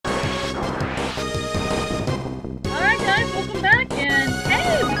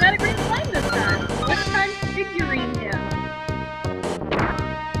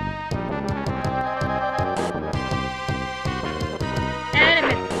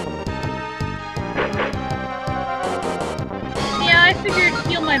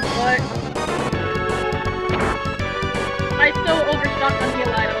my butt. I so overstocked on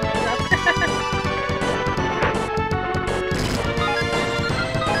heal items and stuff.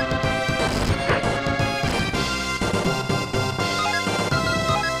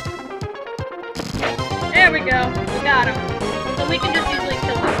 There we go. We got him. So we can just easily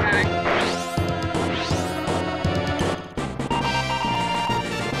kill this guy.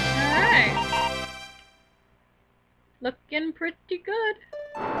 Alright. Looking pretty good.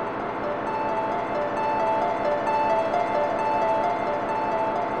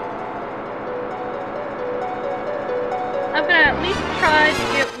 I'm gonna at least try to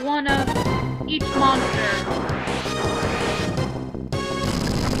get one of each monster.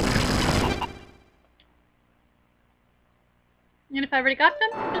 And if I already got them,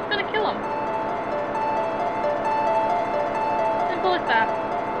 I'm just gonna kill them. Simple as that.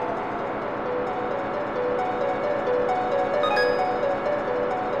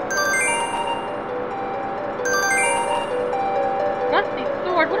 Rusty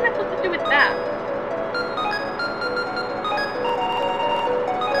sword? What am I supposed to do with that?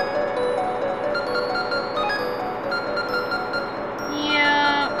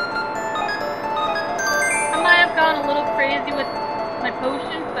 Yeah. I might have gone a little crazy with my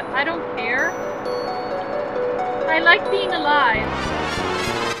potions, but I don't care. I like being alive.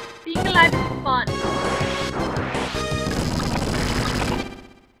 Being alive is fun.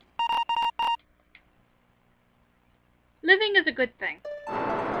 Living is a good thing.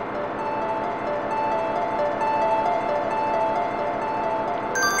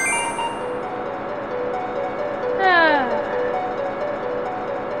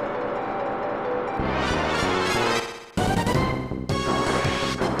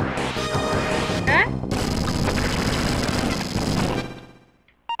 Okay.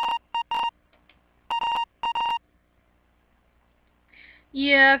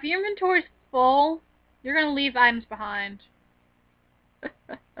 Yeah, if your inventory's full, you're gonna leave items behind.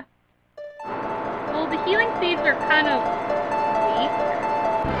 Well, the healing seeds are kind of weak,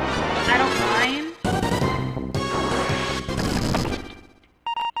 but I don't mind.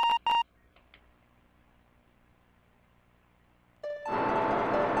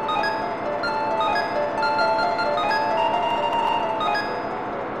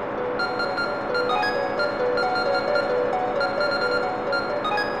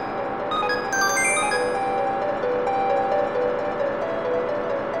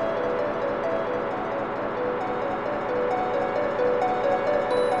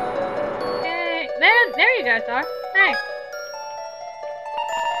 There you guys are. Hey.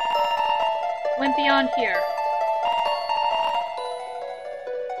 Went beyond here.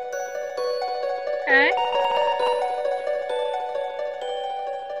 Okay.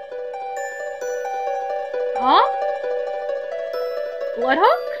 Huh? Blood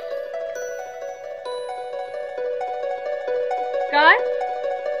hooks? Guys?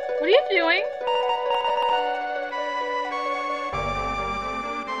 What are you doing?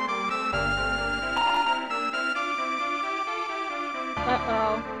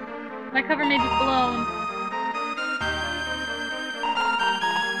 Uh-oh. My cover may be blown.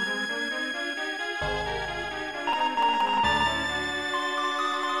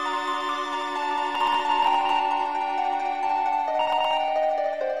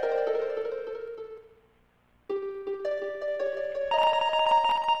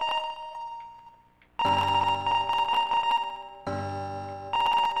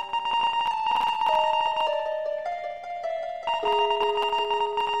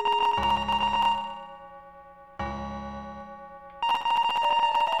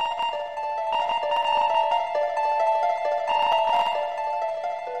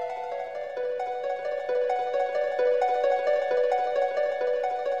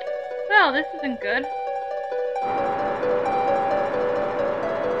 Well, this isn't good.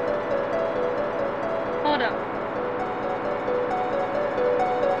 Hold up.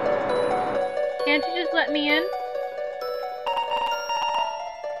 Can't you just let me in?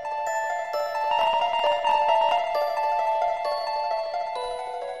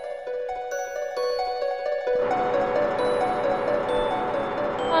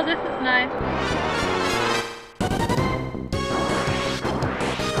 Oh, this is nice.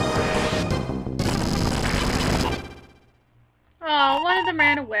 Oh, one of them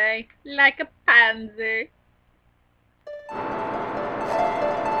ran away, like a pansy.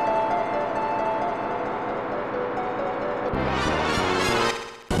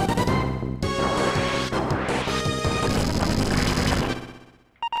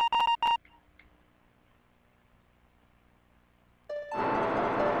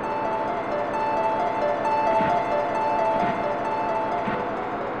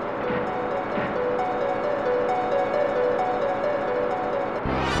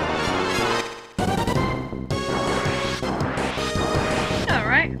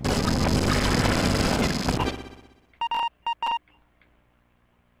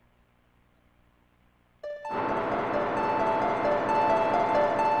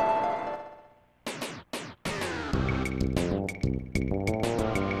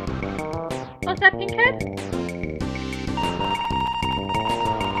 What's that, pink head?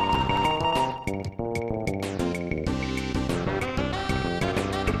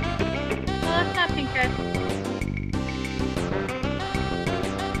 No, that's not pink head.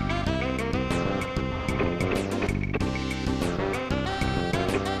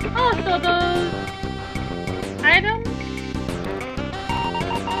 Oh, so those items?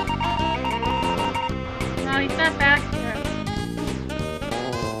 No, he's not back yet.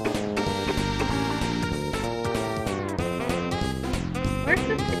 Where's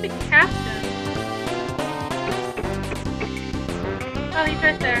the stupid captain? Oh, he's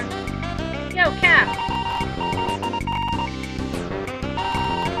right there. Yo, Cap!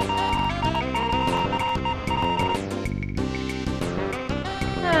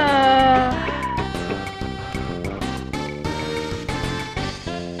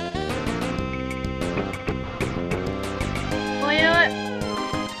 Well, you know what?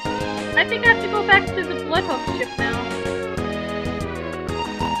 I think I have to go back to the Bloodhook ship now.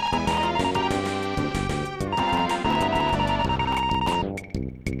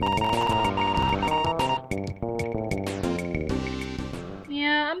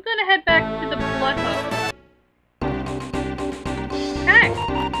 Yeah, I'm gonna head back to the Bloodhook. Okay.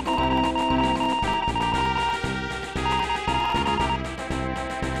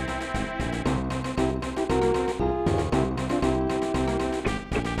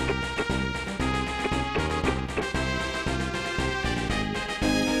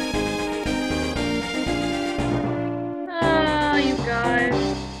 Oh, you guys.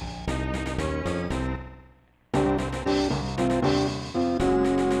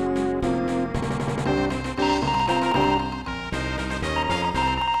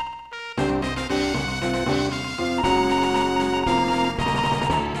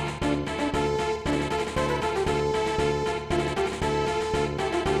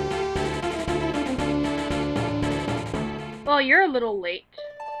 Well, you're a little late.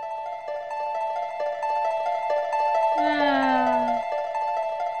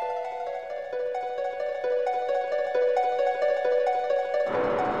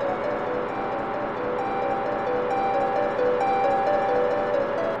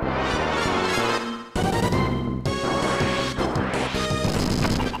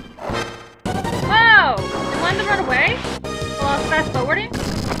 Whoa! You wanted to run away? While I was fast forwarding?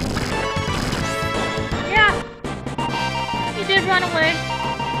 Yeah. He did run away.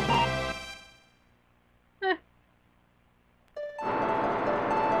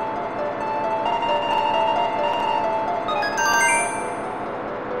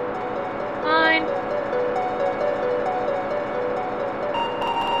 Fine.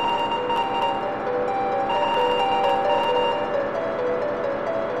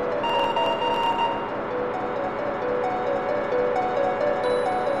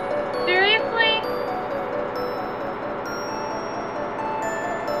 Seriously?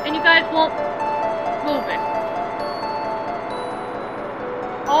 And you guys won't move it.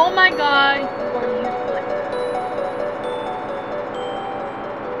 Oh my god, you are useless.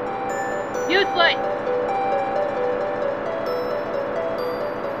 Useless!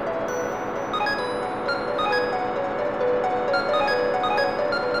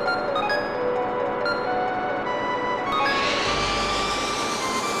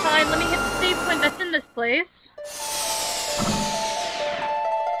 Fine, let me hit the save point that's in this place.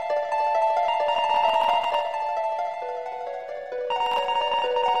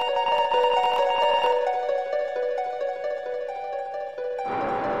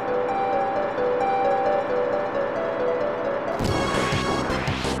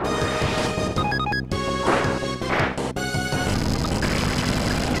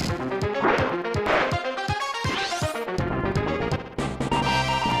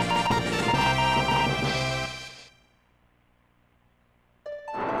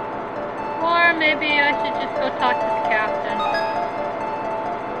 Or maybe I should just go talk to the captain.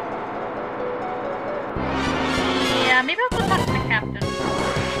 Yeah, maybe I'll go talk to the captain.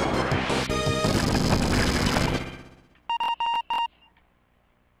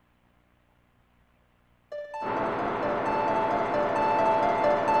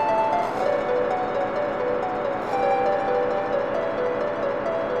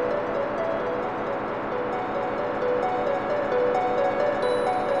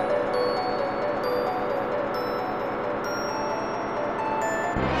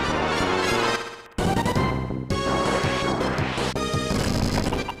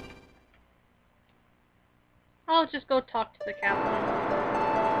 I'll just go talk to the captain.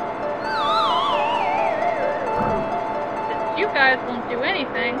 Since you guys won't do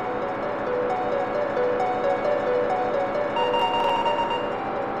anything.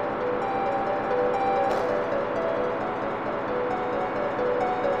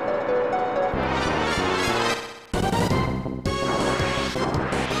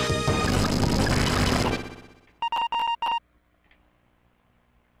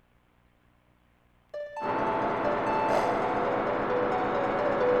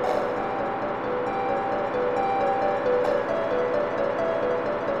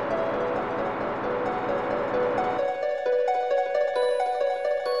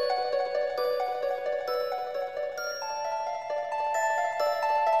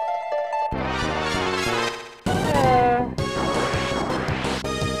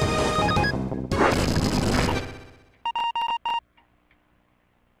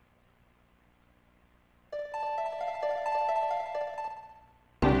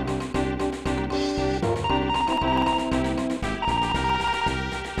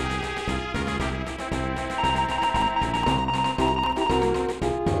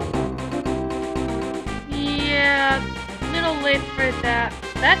 really afraid that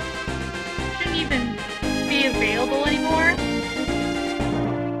that shouldn't even be available anymore.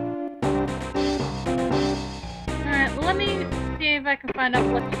 Alright, well, let me see if I can find out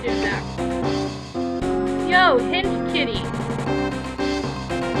what to do next. Yo, Hinge Kitty!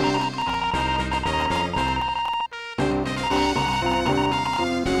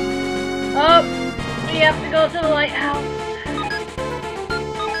 Oh, we have to go to the lighthouse.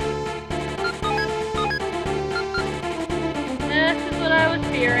 This is what I was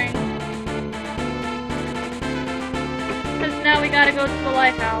fearing. Because now we gotta go to the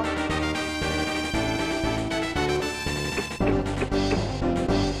lighthouse.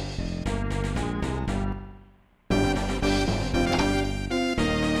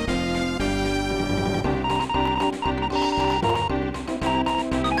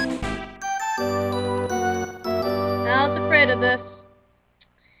 Of this.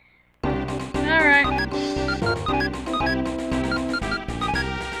 Alright.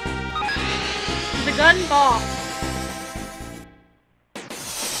 The gun boss.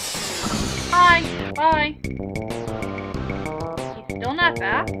 Hi. Bye. He's still not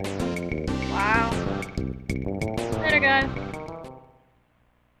back? Wow. Later, guys.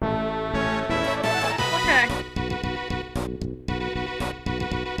 Okay.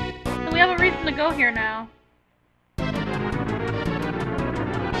 So we have a reason to go here now.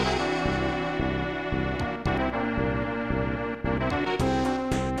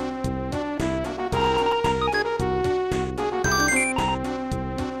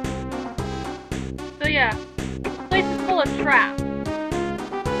 So yeah, this place is full of traps.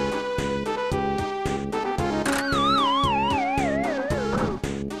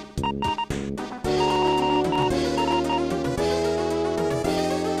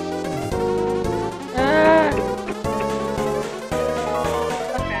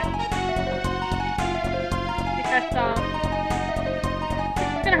 Okay. I think I saw. This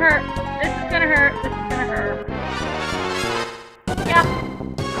is gonna hurt. This is gonna hurt. This is gonna hurt. Yeah.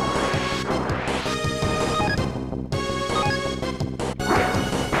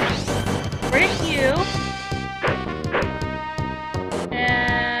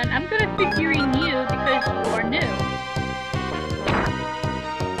 And I'm gonna figuring you because you are new.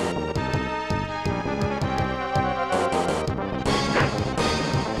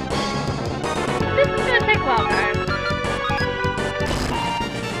 This is gonna take a while, guys.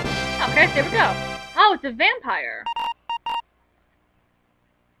 Okay, there we go. Oh, it's a vampire.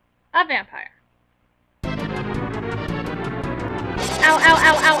 A vampire. Ow, ow,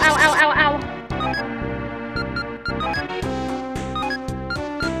 ow, ow, ow, ow, ow, ow.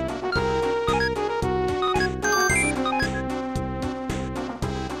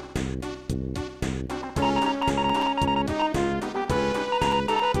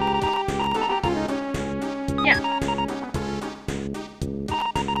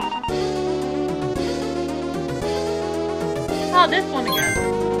 Oh, this one again.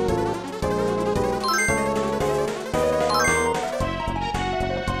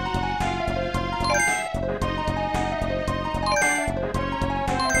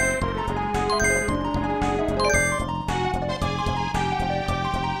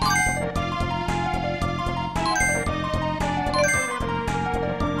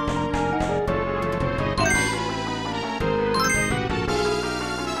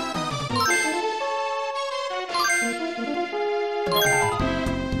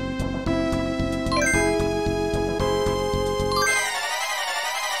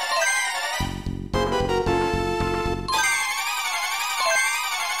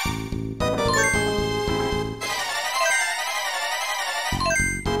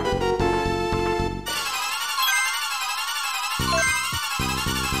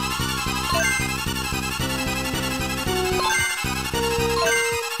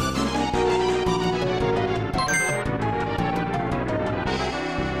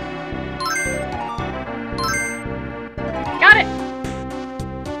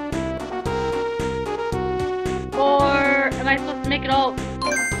 Make it all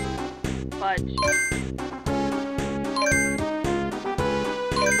fudge.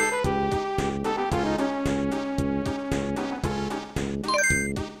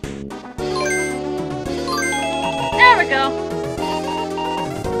 There we go.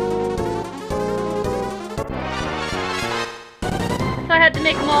 So I had to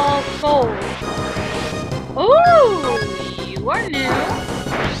make them all gold. Ooh, you are new.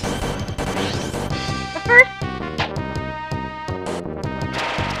 But first,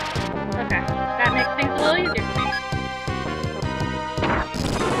 that makes things a little easier for me.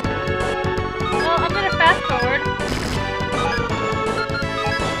 Well, I'm gonna fast forward.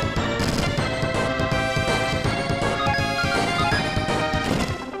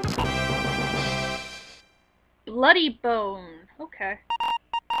 Bloody bone. Okay.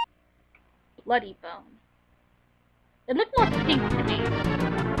 Bloody bone. It looked more pink to me.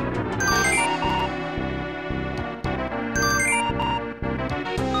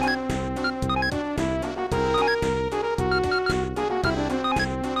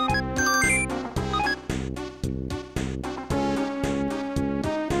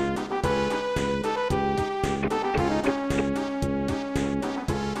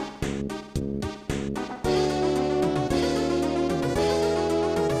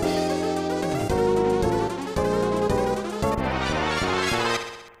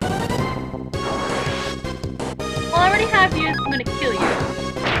 I already have you, I'm gonna kill you.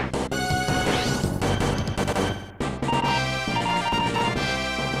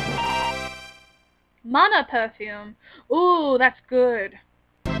 Mana perfume. Ooh, that's good.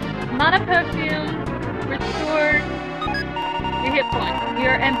 Mana perfume restores your hit points,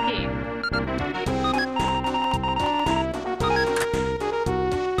 your MP.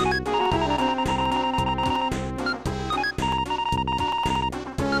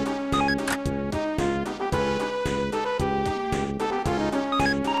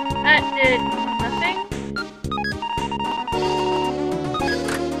 That did nothing.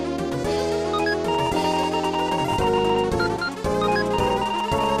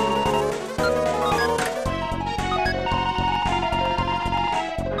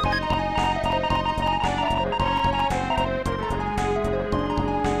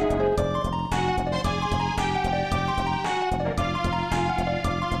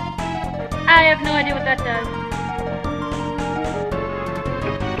 I have no idea what that does.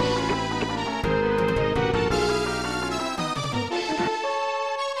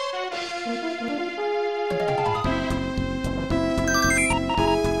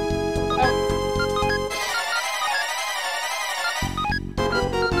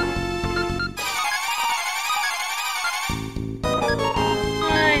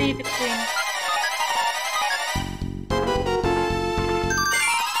 I need to clean.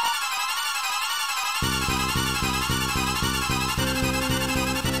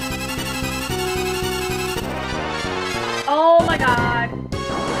 Oh my god.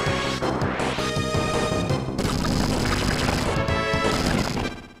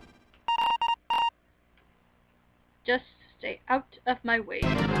 Just stay out of my way.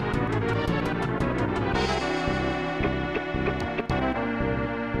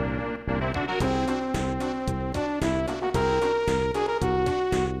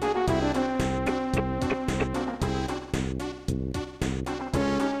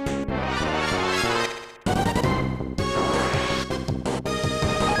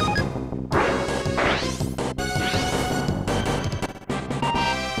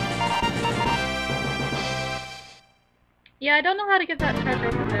 Yeah, I don't know how to get that treasure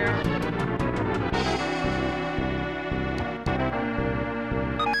over there.